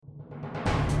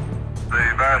The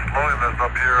vast loneliness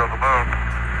up here on the moon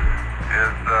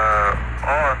is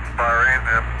awe-inspiring,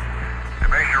 and it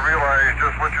makes you realize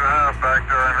just what you have back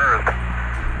there on Earth.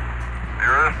 The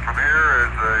Earth from here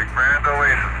is a grand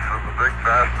oasis in the big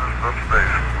vastness of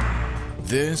space.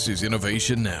 This is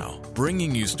Innovation Now,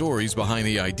 bringing you stories behind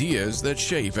the ideas that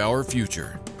shape our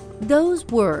future. Those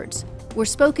words were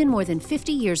spoken more than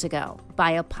 50 years ago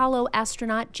by Apollo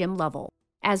astronaut Jim Lovell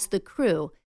as the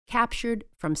crew captured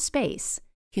from space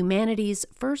humanity's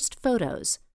first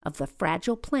photos of the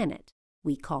fragile planet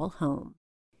we call home.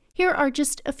 Here are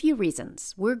just a few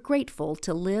reasons we're grateful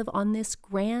to live on this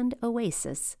grand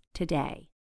oasis today.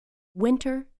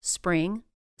 Winter, spring,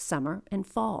 summer, and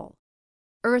fall.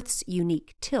 Earth's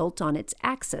unique tilt on its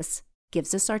axis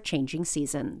gives us our changing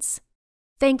seasons.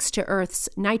 Thanks to Earth's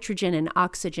nitrogen and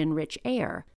oxygen-rich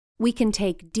air, we can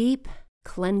take deep,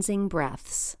 cleansing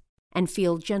breaths and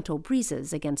feel gentle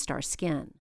breezes against our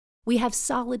skin. We have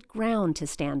solid ground to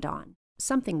stand on,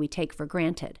 something we take for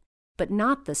granted, but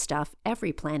not the stuff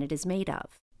every planet is made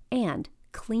of, and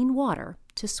clean water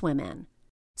to swim in.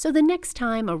 So the next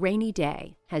time a rainy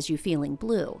day has you feeling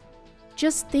blue,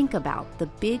 just think about the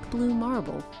big blue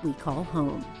marble we call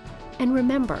home. And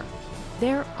remember,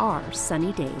 there are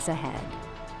sunny days ahead.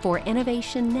 For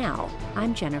Innovation Now,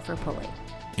 I'm Jennifer Pulley.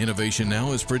 Innovation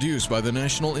Now is produced by the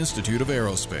National Institute of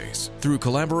Aerospace through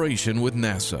collaboration with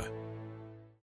NASA.